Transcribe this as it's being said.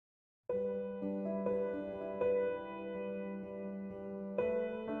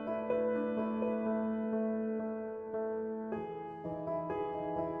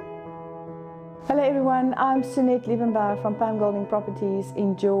Hello everyone, I'm Sunette Liebenberg from Pam Golding Properties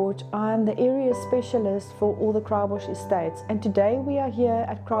in George. I'm the area specialist for all the Kraaibosch estates, and today we are here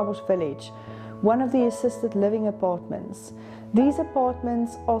at Kraaibosch Village, one of the assisted living apartments. These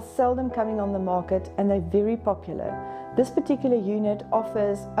apartments are seldom coming on the market and they're very popular. This particular unit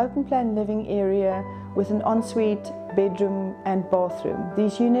offers open plan living area with an ensuite, bedroom and bathroom.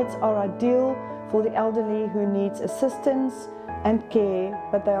 These units are ideal for the elderly who needs assistance and care,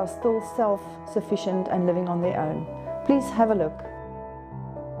 but they are still self-sufficient and living on their own. Please have a look.